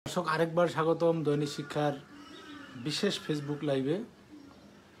দর্শক আরেকবার স্বাগতম দৈনিক শিক্ষার বিশেষ ফেসবুক লাইভে।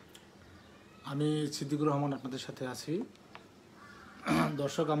 আমি সিদ্দিকুর রহমান আপনাদের সাথে আছি।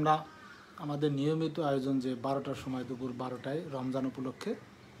 দর্শক, আমরা আমাদের নিয়মিত আয়োজন যে 12টার সময় দুপুর 12টায় রমজান উপলক্ষে,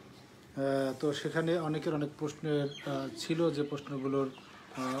 তো সেখানে অনেকের অনেক প্রশ্নের ছিল যে প্রশ্নগুলোর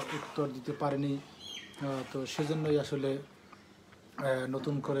উত্তর দিতে পারেনি। তো সেজন্যই আসলে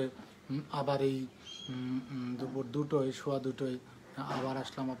নতুন করে আবার এই দুপুর 2টোয় সোয়া 2টোয় আবার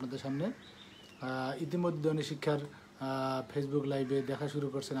আসলাম আপনাদের সামনে। ইতিমধ্যে দৈনিক শিক্ষার ফেসবুক লাইভে দেখা শুরু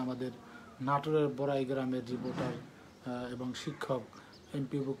করছেন আমাদের নাটোরের বড়াই গ্রামের রিপোর্টার এবং শিক্ষক,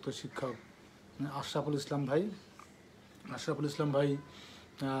 এমপিভুক্ত শিক্ষক আশরাফুল ইসলাম ভাই। আশরাফুল ইসলাম ভাই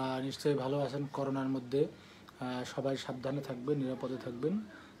নিশ্চয়ই ভালো আছেন। করোনার মধ্যে সবাই সাবধানে থাকবেন, নিরাপদে থাকবেন।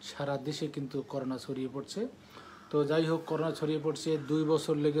 সারা দেশে কিন্তু করোনা ছড়িয়ে পড়ছে। তো যাই হোক, করোনা ছড়িয়ে পড়ছে, 2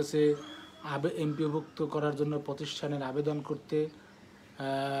 বছর লেগেছে এমপিভুক্ত করার জন্য প্রতিষ্ঠানের আবেদন করতে।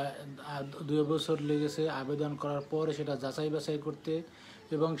 2 বছর লেগেছে আবেদন করার পরে সেটা যাচাই বাছাই করতে,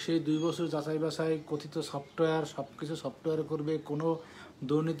 এবং সেই 2 বছর যাচাই বাছাই কথিত সফটওয়্যার, সব কিছু সফটওয়্যারে করবে, কোনো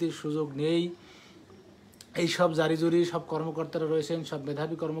দুর্নীতির সুযোগ নেই। এইসব জারিজুরি সব কর্মকর্তারা রয়েছেন, সব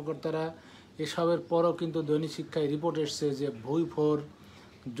মেধাবী কর্মকর্তারা। এসবের পরও কিন্তু দৈনিক শিক্ষায় রিপোর্ট এসছে যে ভুইফোর,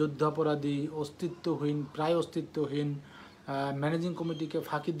 যুদ্ধাপরাধী, অস্তিত্বহীন, প্রায় অস্তিত্বহীন ম্যানেজিং কমিটিকে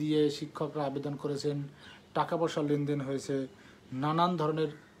ফাঁকি দিয়ে শিক্ষকরা আবেদন করেছেন, টাকা পয়সা লেনদেন হয়েছে, নানান ধরনের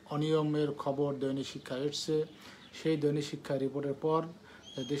অনিয়মের খবর দৈনিক শিক্ষায় এসছে। সেই দৈনিক শিক্ষা রিপোর্টের পর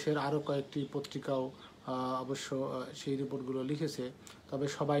দেশের আরও কয়েকটি পত্রিকাও অবশ্য সেই রিপোর্টগুলো লিখেছে, তবে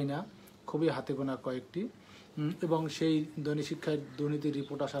সবাই না, খুবই হাতে গোনা কয়েকটি। এবং সেই দৈনিক শিক্ষায় দুর্নীতির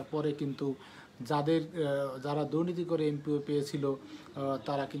রিপোর্ট আসার পরে কিন্তু যারা দুর্নীতি করে এমপিও পেয়েছিল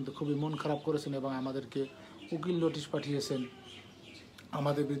তারা কিন্তু খুবই মন খারাপ করেছেন এবং আমাদেরকে উকিল নোটিশ পাঠিয়েছেন,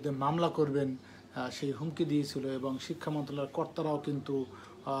 আমাদের বিরুদ্ধে মামলা করবেন সেই হুমকি দিয়েছিল। এবং শিক্ষা মন্ত্রণালয়ের কর্তারাও কিন্তু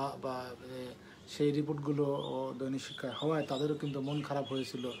সেই রিপোর্টগুলো দৈনিক শিক্ষায় হওয়ায় তাদেরও কিন্তু মন খারাপ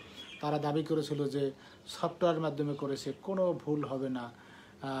হয়েছিল। তারা দাবি করেছিল যে সফটওয়্যারের মাধ্যমে করেছে, কোনো ভুল হবে না।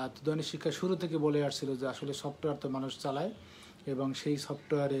 তো দৈনিক শিক্ষা শুরু থেকে বলে আসছিল যে আসলে সফটওয়্যার তো মানুষ চালায়, এবং সেই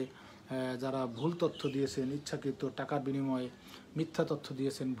সফটওয়্যারে যারা ভুল তথ্য দিয়েছেন, ইচ্ছাকৃত টাকার বিনিময়ে মিথ্যা তথ্য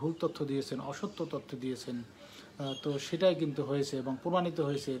দিয়েছেন, ভুল তথ্য দিয়েছেন, অসত্য তথ্য দিয়েছেন, তো সেটাই কিন্তু হয়েছে এবং প্রমাণিত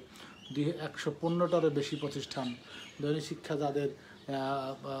হয়েছে। 115টারও বেশি প্রতিষ্ঠান দৈনিক শিক্ষা যাদের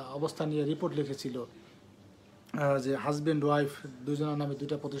অবস্থা নিয়ে রিপোর্ট লিখেছিল যে হাজব্যান্ড ওয়াইফ দুজনের নামে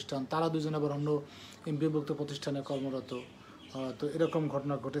 2টা প্রতিষ্ঠান, তারা দুজনে আবার অন্য এমপিভুক্ত প্রতিষ্ঠানে কর্মরত। তো এরকম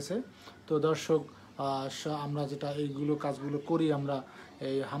ঘটনা ঘটেছে। তো দর্শক, আমরা যেটা এইগুলো কাজগুলো করি, আমরা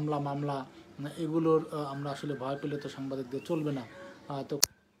এই হামলা মামলা এগুলোর আমরা আসলে ভয় পেলে তো সাংবাদিকদের চলবে না। তো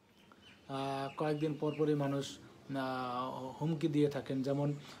কয়েকদিন পরপরই মানুষ হুমকি দিয়ে থাকেন, যেমন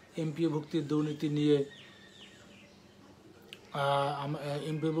এমপিভুক্তির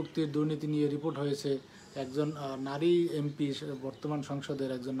দুর্নীতি নিয়ে রিপোর্ট হয়েছে। একজন নারী এমপি, বর্তমান সংসদের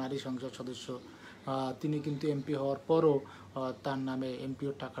একজন নারী সংসদ সদস্য, তিনি কিন্তু এমপি হওয়ার পরও তার নামে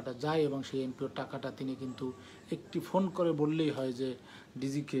এমপিওর টাকাটা যায়, এবং সেই এমপিওর টাকাটা তিনি কিন্তু একটি ফোন করে বললেই হয় যে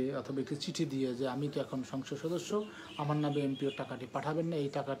ডিজিকে, অথবা একটি চিঠি দিয়ে যে আমি তো এখন সংসদ সদস্য, আমার নামে এমপিওর টাকাটি পাঠাবেন না, এই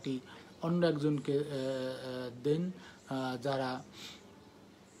টাকাটি অন্য একজনকে দেন, যারা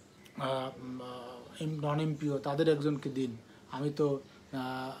নন এমপিও তাদের একজনকে দিন, আমি তো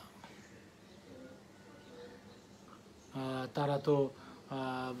তারা তো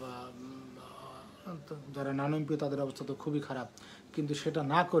যারা নন এমপিও তাদের অবস্থা তো খুবই খারাপ। কিন্তু সেটা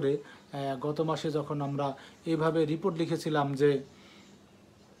না করে গত মাসে যখন আমরা এইভাবে রিপোর্ট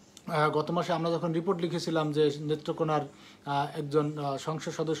লিখেছিলাম যে নেত্রকোনার একজন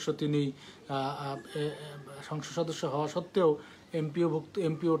সংসদ সদস্য, তিনি সংসদ সদস্য হওয়া সত্ত্বেও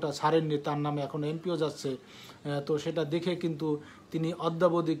এমপিওটা ছাড়েননি, তার নামে এখন এমপিও যাচ্ছে। তো সেটা দেখে কিন্তু তিনি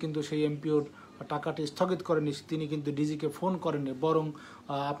অদ্যাবধি কিন্তু সেই এমপিওর টাকাটি স্থগিত করেনি, তিনি কিন্তু ডিজিকে ফোন করেননি, বরং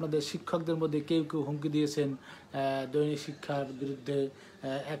আপনাদের শিক্ষকদের মধ্যে কেউ কেউ হুমকি দিয়েছেন দৈনিক শিক্ষার বিরুদ্ধে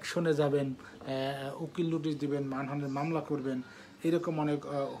অ্যাকশনে যাবেন, উকিল নোটিশ দিবেন, মানহানির মামলা করবেন, এরকম অনেক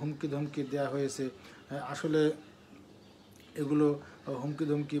হুমকি ধমকি দেওয়া হয়েছে। আসলে এগুলো হুমকি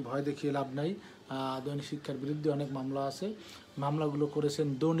ধমকি ভয় দেখিয়ে লাভ নাই। দৈনিক শিক্ষার বিরুদ্ধে অনেক মামলা আছে, মামলাগুলো করেছেন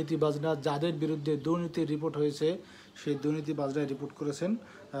দুর্নীতিবাজরা, যাদের বিরুদ্ধে দুর্নীতির রিপোর্ট হয়েছে সেই দুর্নীতিবাজরাই রিপোর্ট করেছেন,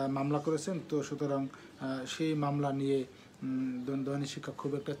 মামলা করেছেন। তো সুতরাং সেই মামলা নিয়ে দৈনিক শিক্ষা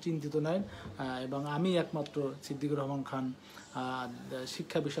খুব একটা চিন্তিত নয়, এবং আমি একমাত্র সিদ্দিকুর রহমান খান,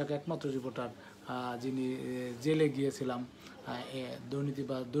 শিক্ষা বিষয়ক একমাত্র রিপোর্টার যিনি জেলে গিয়েছিলাম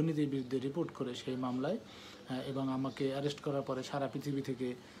দুর্নীতির বিরুদ্ধে রিপোর্ট করে সেই মামলায়, এবং আমাকে অ্যারেস্ট করার পরে সারা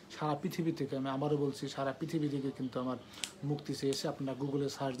পৃথিবী থেকে আমি আবারও বলছি, সারা পৃথিবী থেকে কিন্তু আমার মুক্তি চেয়েছে। আপনারা গুগলে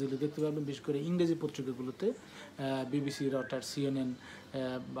সার্চ দিলে দেখতে পাবেন, বিশেষ করে ইংরেজি পত্রিকাগুলোতে, BBC, রয়টার্স, CNN,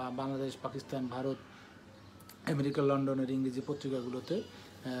 বা বাংলাদেশ, পাকিস্তান, ভারত, আমেরিকা, লন্ডনের ইংরেজি পত্রিকাগুলোতে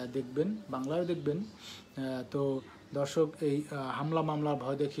দেখবেন, বাংলায় দেখবেন। তো দর্শক, এই মামলার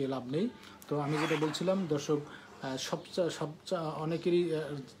ভয় দেখিয়ে লাভ নেই। তো আমি যেটা বলছিলাম দর্শক, সবচেয়ে অনেকেরই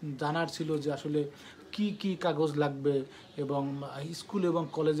জানার ছিল যে আসলে কি কাগজ লাগবে, এবং স্কুল এবং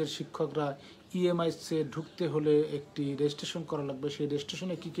কলেজের শিক্ষকরা EMI-তে ঢুকতে হলে একটি রেজিস্ট্রেশন করা লাগবে। সেই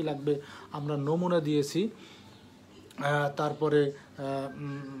রেজিস্ট্রেশনে কি লাগবে আমরা নমুনা দিয়েছি।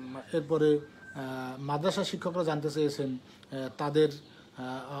 এরপরে মাদ্রাসা শিক্ষকরা জানতে চেয়েছেন তাদের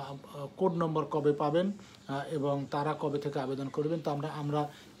কোড নম্বর কবে পাবেন এবং তারা কবে থেকে আবেদন করবেন। তো আমরা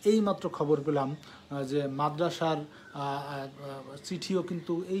এইমাত্র খবর পেলাম যে মাদ্রাসার চিঠিও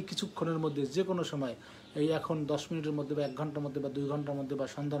কিন্তু এই কিছুক্ষণের মধ্যে, যে কোনো সময়, এই এখন 10 মিনিটের মধ্যে বা 1 ঘন্টার মধ্যে বা 2 ঘন্টার মধ্যে বা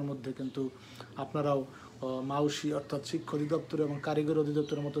সন্ধ্যার মধ্যে কিন্তু আপনারাও মাউসি অর্থাৎ শিক্ষা অধিদপ্তর এবং কারিগরি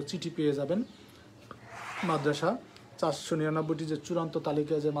অধিদপ্তরের মতো চিঠি পেয়ে যাবেন। মাদ্রাসা 499টি যে চূড়ান্ত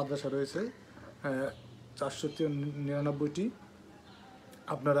তালিকায় যে মাদ্রাসা রয়েছে, 499টি,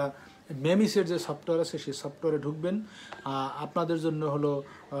 আপনারা মেমিসের যে সফটওয়্যার আছে সেই সফটওয়্যারে ঢুকবেন। আপনাদের জন্য হলো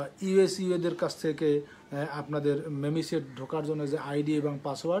ইউএসইউদের কাছ থেকে আপনাদের মেমিসের ঢোকার জন্য যে আইডি এবং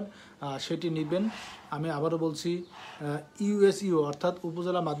পাসওয়ার্ড সেটি নেবেন। আমি আবারও বলছি, ইউএসইউ অর্থাৎ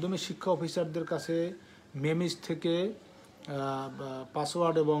উপজেলা মাধ্যমিক শিক্ষা অফিসারদের কাছে মেমিস থেকে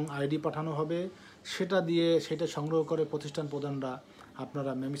পাসওয়ার্ড এবং আইডি পাঠানো হবে। সেটা সংগ্রহ করে প্রতিষ্ঠান প্রধানরা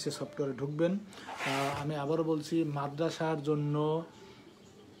আপনারা মেমিসের সফটওয়্যারে ঢুকবেন। আমি আবারও বলছি, মাদ্রাসার জন্য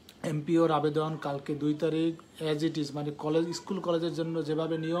এমপিওর আবেদন কালকে 2 তারিখ, অ্যাজ ইট ইজ, মানে স্কুল কলেজের জন্য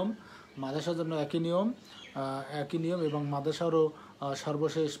যেভাবে নিয়ম, মাদ্রাসার জন্য একই নিয়ম এবং মাদ্রাসারও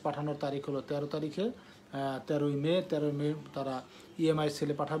সর্বশেষ পাঠানোর তারিখ হলো 13 তারিখে, 13ই মে তারা EMI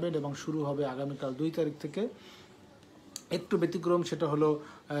সেলে পাঠাবেন এবং শুরু হবে আগামীকাল 2 তারিখ থেকে। একটু ব্যতিক্রম, সেটা হলো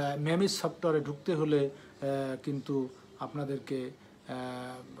মেমিস সফটওয়্যারে ঢুকতে হলে কিন্তু আপনাদেরকে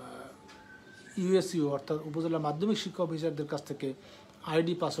ইউএসইউ অর্থাৎ উপজেলা মাধ্যমিক শিক্ষা অফিসারদের কাছ থেকে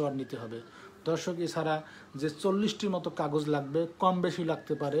আইডি পাসওয়ার্ড নিতে হবে। দর্শক, এছাড়া যে 40টির মতো কাগজ লাগবে, কম বেশি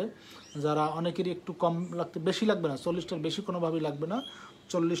লাগতে পারে, যারা অনেকেরই একটু কম লাগতে, বেশি লাগবে না, 40টার বেশি কোনোভাবেই লাগবে না,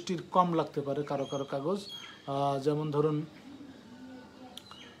 40টির কম লাগতে পারে কারো কাগজ। যেমন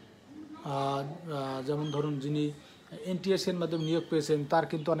ধরুন যিনি NTS-এর মাধ্যমে নিয়োগ পেয়েছেন তার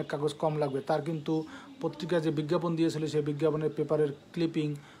কিন্তু অনেক কাগজ কম লাগবে। তার কিন্তু পত্রিকায় যে বিজ্ঞাপন দিয়েছিল সেই বিজ্ঞাপনের পেপারের ক্লিপিং,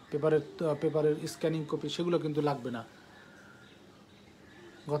 পেপারের স্ক্যানিং কপি, সেগুলো কিন্তু লাগবে না।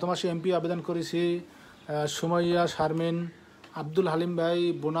 গত মাসে MP আবেদন করেছি। সুমাইয়া শারমিন, আব্দুল হালিম ভাই,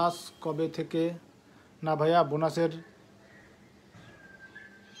 বোনাস কবে থেকে? না ভাইয়া, বোনাসের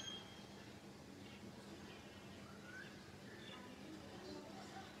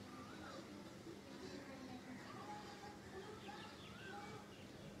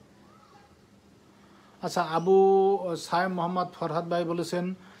আচ্ছা, আবু সায়েম মোহাম্মদ ফরহাদ ভাই বলেছেন,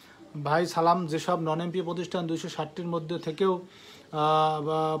 ভাই সালাম, যেসব নন MP প্রতিষ্ঠান 260টির মধ্যে থেকেও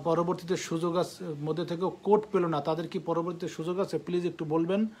পরবর্তীতে মধ্যে থেকেও কোড পেল না, তাদের কি পরবর্তীতে সুযোগ আছে? প্লিজ একটু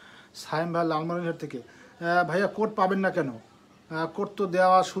বলবেন। সায়েম ভাই লালমনিরহাট থেকে। ভাইয়া, কোড পাবেন না কেন? কোড তো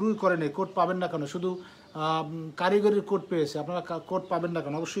দেওয়া শুরুই করেনি, কোড পাবেন না কেন? শুধু কারিগরির কোড পেয়েছে, আপনারা কোড পাবেন না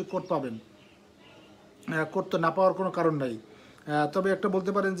কেন? অবশ্যই কোড পাবেন, কোড তো না পাওয়ার কোনো কারণ নাই। তবে একটা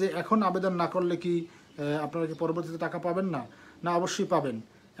বলতে পারেন যে এখন আবেদন না করলে কি আপনারা কি পরবর্তীতে টাকা পাবেন না? না, অবশ্যই পাবেন।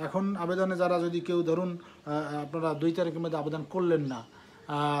 এখন আবেদনে যারা, যদি কেউ ধরুন আপনারা 2 তারিখের মধ্যে আবেদন করলেন না,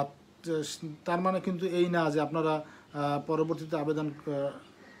 তার মানে কিন্তু এই না যে আপনারা পরবর্তীতে আবেদন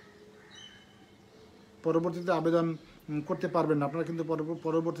করতে পারবেন না। আপনারা কিন্তু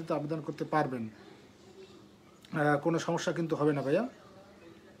পরবর্তীতে আবেদন করতে পারবেন, কোনো সমস্যা কিন্তু হবে না ভাইয়া,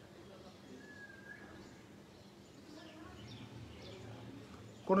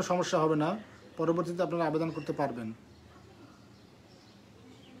 কোনো সমস্যা হবে না, পরবর্তীতে আপনারা আবেদন করতে পারবেন।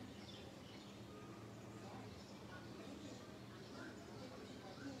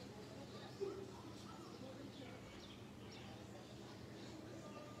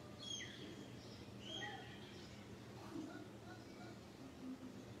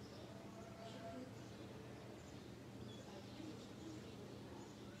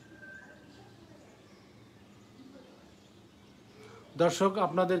 দর্শক,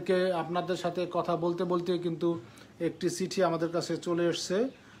 আপনাদের সাথে কথা বলতে বলতে কিন্তু একটি চিঠি আমাদের কাছে চলে এসছে।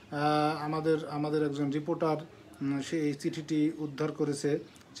 আমাদের একজন রিপোর্টার সে এই চিঠিটি উদ্ধার করেছে,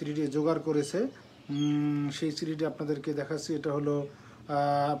 চিঠিটি জোগাড় করেছে। সেই চিঠিটি আপনাদেরকে দেখাচ্ছি। এটা হলো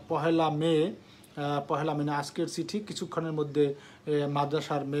 1 মে পহেলা মে আজকের চিঠি কিছুক্ষণের মধ্যে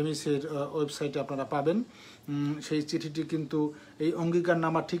মাদ্রাসার মেমিসের ওয়েবসাইটে আপনারা পাবেন। সেই চিঠিটি কিন্তু এই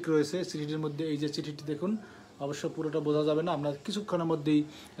অঙ্গীকারনামা ঠিক রয়েছে চিঠিটির মধ্যে। এই যে চিঠিটি দেখুন, অবশ্য পুরোটা বোঝা যাবে না, আমরা কিছুক্ষণের মধ্যেই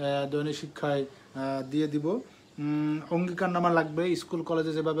দৈনিক শিক্ষায় দিয়ে দিব। অঙ্গীকারনামা লাগবে, স্কুল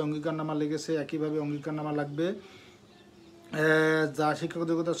কলেজে যেভাবে অঙ্গীকারনামা লেগেছে একইভাবে অঙ্গীকারনামা লাগবে। যা শিক্ষক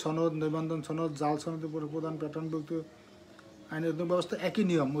যোগ্যতা সনদ, নিবন্ধন সনদ, জাল সনদ প্রদান, প্যাটার্নভুক্ত আইনের ব্যবস্থা একই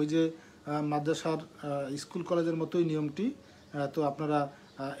নিয়ম, ওই যে মাদ্রাসার স্কুল কলেজের মতোই নিয়মটি। তো আপনারা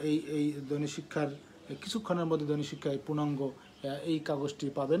এই দৈনিক শিক্ষার কিছুক্ষণের মধ্যে দৈনিক শিক্ষায় পূর্ণাঙ্গ এই কাগজটি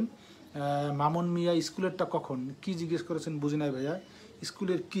পাবেন। মামুন মিয়া স্কুলেরটা কখন, কি জিজ্ঞেস করেছেন বুঝি নাই ভাইয়া।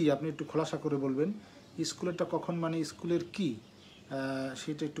 স্কুলের কি আপনি একটু খোলাসা করে বলবেন, স্কুলেরটা কখন মানে স্কুলের কি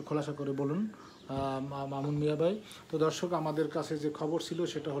সেটা একটু খোলাসা করে বলুন মামুন মিয়া ভাই। তো দর্শক, আমাদের কাছে যে খবর ছিল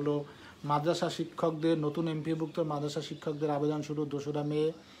সেটা হলো মাদ্রাসা শিক্ষকদের, নতুন এমপিভুক্ত মাদ্রাসা শিক্ষকদের আবেদন শুরু 2রা মে,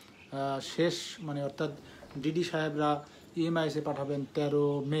 শেষ মানে অর্থাৎ ডিডি সাহেবরা ইএমআইসে পাঠাবেন 13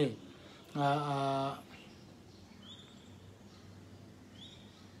 মে।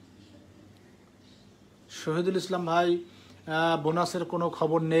 শহীদুল ইসলাম ভাই, বোনাসের কোনো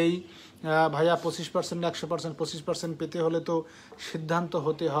খবর নেই ভাইয়া। 25% না 100%? 25% পেতে হলে তো সিদ্ধান্ত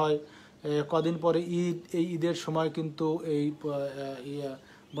হতে হয় কদিন পরে ঈদ। এই ঈদের সময় কিন্তু এই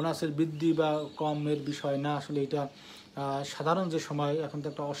বোনাসের বৃদ্ধি বা কমের বিষয় না, আসলে এটা সাধারণ যে সময়, এখন তো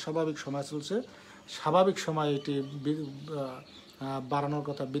একটা অস্বাভাবিক সময় চলছে, স্বাভাবিক সময় এটি বাড়ানোর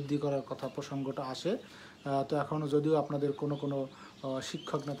কথা, বৃদ্ধি করার কথা প্রসঙ্গটা আসে। তো এখনও যদিও আপনাদের কোনো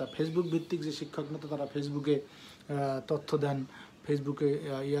শিক্ষক নেতা, ফেসবুক ভিত্তিক যে শিক্ষক নেতা, তারা ফেসবুকে তথ্য দেন, ফেসবুকে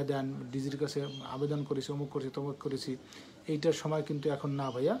দেন, ডিজির কাছে আবেদন করেছি, অমুক করেছি, তমুক করেছি, এইটার সময় কিন্তু এখন না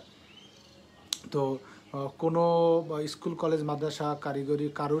ভাইয়া। তো কোনো স্কুল কলেজ মাদ্রাসা কারিগরি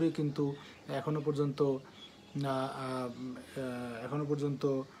কারোরই কিন্তু এখনো পর্যন্ত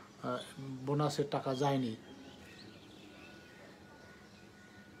বোনাসের টাকা যায়নি।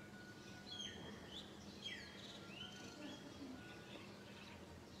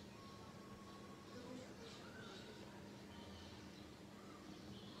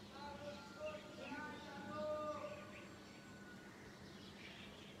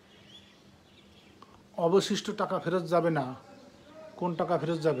 অবশিষ্ট টাকা ফেরত যাবে না, কোন টাকা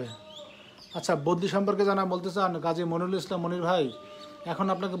ফেরত যাবে? আচ্ছা, বদলি সম্পর্কে বলতে চান গাজী মনিরুল ইসলাম মনির ভাই, এখন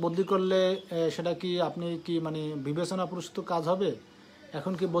আপনাকে বদলি করলে সেটা কি আপনি কি মানে বিবেচনা প্রসূত কাজ হবে?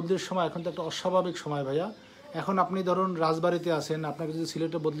 এখন কি বদলির সময়? এখন তো একটা অস্বাভাবিক সময় ভাইয়া। এখন আপনি ধরুন রাজবাড়িতে আছেন, আপনাকে যদি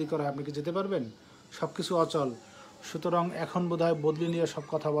সিলেটে বদলি করা হয় আপনি কি যেতে পারবেন? সব কিছু অচল। সুতরাং এখন বোধহয় বদলি নিয়ে সব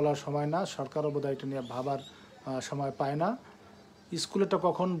কথা বলার সময় না, সরকারও বোধহয় এটা নিয়ে ভাবার সময় পায় না। স্কুলেটা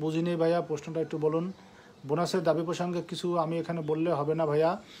কখন বুঝিনি ভাইয়া, প্রশ্নটা একটু বলুন। বোনাসের দাবি প্রসঙ্গে কিছু আমি এখানে বললে হবে না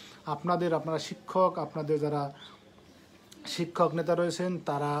ভাইয়া। আপনারা শিক্ষক, আপনাদের যারা শিক্ষক নেতা রয়েছেন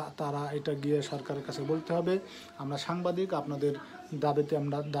তারা এটা গিয়ে সরকারের কাছে বলতে হবে। আমরা সাংবাদিক, আপনাদের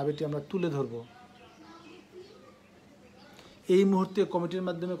দাবিটি আমরা তুলে ধরব। এই মুহূর্তে কমিটির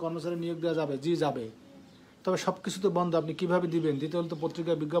মাধ্যমে কর্মচারী নিয়োগ দেওয়া যাবে? জি যাবে, তবে সব কিছু তো বন্ধ, আপনি কিভাবে দিবেন? দিতে হলে তো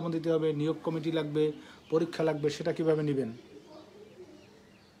পত্রিকায় বিজ্ঞাপন দিতে হবে, নিয়োগ কমিটি লাগবে, পরীক্ষা লাগবে, সেটা কিভাবে নেবেন?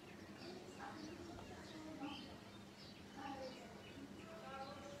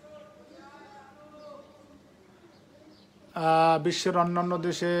 বিশ্বের অন্যান্য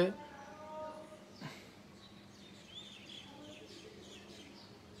দেশে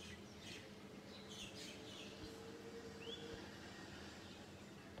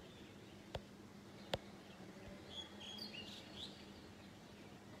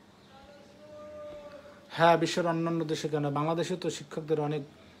হ্যাঁ, বিশ্বের অন্যান্য দেশে কেন, বাংলাদেশে তো শিক্ষকদের অনেক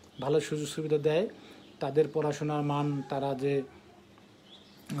ভালো সুযোগ সুবিধা দেয়। তাদের পড়াশোনার মান,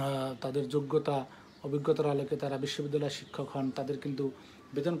 তাদের যোগ্যতা অভিজ্ঞতার আলোকে তারা বিশ্ববিদ্যালয়ের শিক্ষক হন, তাদের কিন্তু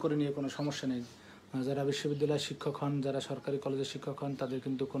বেতন করে নিয়ে কোনো সমস্যা নেই। যারা বিশ্ববিদ্যালয়ের শিক্ষক হন, যারা সরকারি কলেজের শিক্ষক হন, তাদের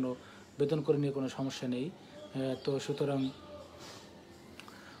কিন্তু কোনো বেতন করে নিয়ে কোনো সমস্যা নেই। তো সুতরাং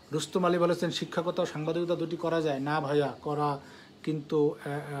রুস্তম আলী বলেছেন শিক্ষকতা ও সাংবাদিকতা দুটি করা যায় না ভাইয়া, করা কিন্তু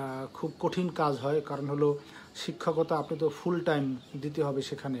খুব কঠিন কাজ হয়। কারণ হলো শিক্ষকতা আপনি তো ফুল টাইম দিতে হবে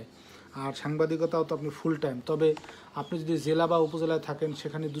সেখানে, আর সাংবাদিকতাও তো আপনি ফুল টাইম। তবে আপনি যদি জেলা বা উপজেলায় থাকেন,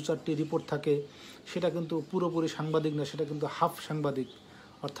 সেখানে 2-4টি রিপোর্ট থাকে, সেটা কিন্তু পুরোপুরি সাংবাদিক না, সেটা কিন্তু হাফ সাংবাদিক।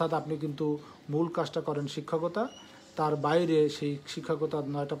 অর্থাৎ আপনি কিন্তু মূল কাজটা করেন শিক্ষকতা, তার বাইরে সেই শিক্ষকতা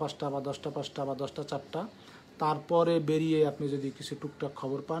 9টা 5টা বা 10টা 5টা বা 10টা 4টা, তারপরে বেরিয়ে আপনি যদি কিছু টুকটাক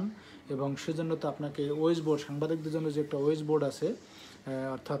খবর পান। এবং সেজন্য তো আপনাকে ওয়েজ বোর্ড, সাংবাদিকদের জন্য যে একটা ওয়েজ বোর্ড আছে,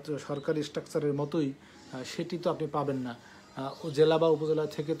 অর্থাৎ সরকারি স্ট্রাকচারের মতোই, সেটি তো আপনি পাবেন না। জেলা বা উপজেলা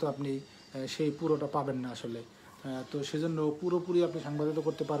থেকে তো আপনি সেই পুরোটা পাবেন না আসলে। তো সেজন্য পুরোপুরি আপনি সাংবাদিকতা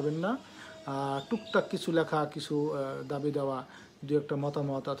করতে পারবেন না। টুকটাক কিছু লেখা, কিছু দাবি দেওয়া, দু একটা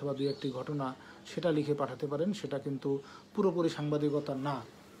মতামত অথবা দু একটি ঘটনা সেটা লিখে পাঠাতে পারেন। সেটা কিন্তু পুরোপুরি সাংবাদিকতা না।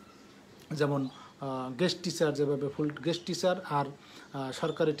 যেমন গেস্ট টিচার, যেভাবে ফুল গেস্ট টিচার আর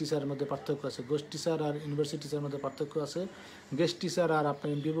সরকারি টিচারের মধ্যে পার্থক্য আছে, গেস্ট টিচার আর ইউনিভার্সিটি টিচারের মধ্যে পার্থক্য আছে, গেস্ট টিচার আর আপনার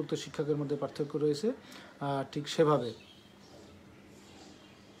এমপিভুক্ত শিক্ষকের মধ্যে পার্থক্য রয়েছে, ঠিক সেভাবে।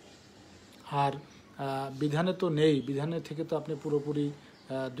 আর বিধানে তো নেই, বিধানে থেকে তো আপনি পুরোপুরি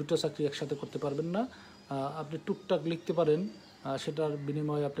দুটো চাকরি একসাথে করতে পারবেন না। আপনি টুকটাক লিখতে পারেন, সেটার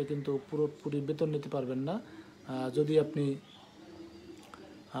বিনিময়ে আপনি কিন্তু পুরোপুরি বেতন নিতে পারবেন না যদি আপনি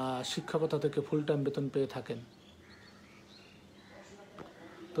শিক্ষকতা থেকে ফুল টাইম বেতন পেয়ে থাকেন।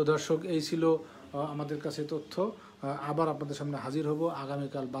 তো দর্শক, এই ছিল আমাদের কাছে তথ্য। আবার আপনাদের সামনে হাজির হব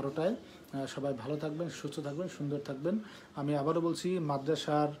আগামীকাল 12টায়। সবাই ভালো থাকবেন, সুস্থ থাকবেন, সুন্দর থাকবেন। আমি আবারও বলছি,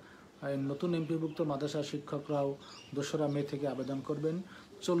 মাদ্রাসার নতুন এমপিভুক্ত মাদ্রাসার শিক্ষকরাও 2রা মে থেকে আবেদন করবেন।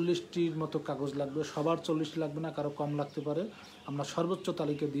 40টির মতো কাগজ লাগবে, সবার 40টি লাগবে না, কারো কম লাগতে পারে। আমরা সর্বোচ্চ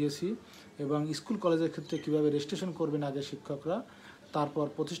তালিকা দিয়েছি। এবং স্কুল কলেজের ক্ষেত্রে কীভাবে রেজিস্ট্রেশন করবেন আগে শিক্ষকরা, তারপর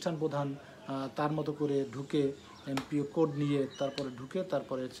প্রতিষ্ঠান প্রধান তার মতো করে ঢুকে এমপিও কোড নিয়ে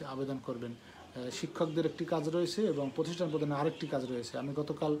তারপরে আবেদন করবেন। শিক্ষকদের একটি কাজ রয়েছে এবং প্রতিষ্ঠান প্রধানের আরেকটি কাজ রয়েছে। আমি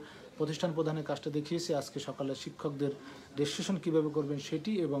গতকাল প্রতিষ্ঠান প্রধানের কাজটা দেখিয়েছি, আজকে সকালে শিক্ষকদের রেজিস্ট্রেশন কীভাবে করবেন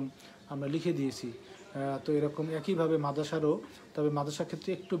সেটি এবং আমরা লিখে দিয়েছি। তো এরকম একইভাবে মাদ্রাসারও, তবে মাদ্রাসার ক্ষেত্রে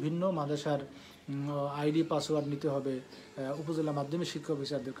একটু ভিন্ন। মাদ্রাসার আইডি পাসওয়ার্ড নিতে হবে উপজেলা মাধ্যমিক শিক্ষা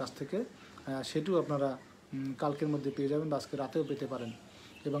অফিসারদের কাছ থেকে। সেটিও আপনারা কালকের মধ্যে পেয়ে যাবেন বা আজকে রাতেও পেতে পারেন।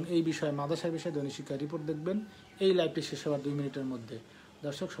 এবং এই বিষয়ে, মাদ্রাসার বিষয়ে দৈনিক শিক্ষা রিপোর্ট দেখবেন এই লাইভটি শেষ হওয়ার 2 মিনিটের মধ্যে।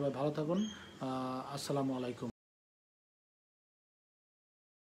 দর্শক, সবাই ভালো থাকুন। আসসালামু আলাইকুম।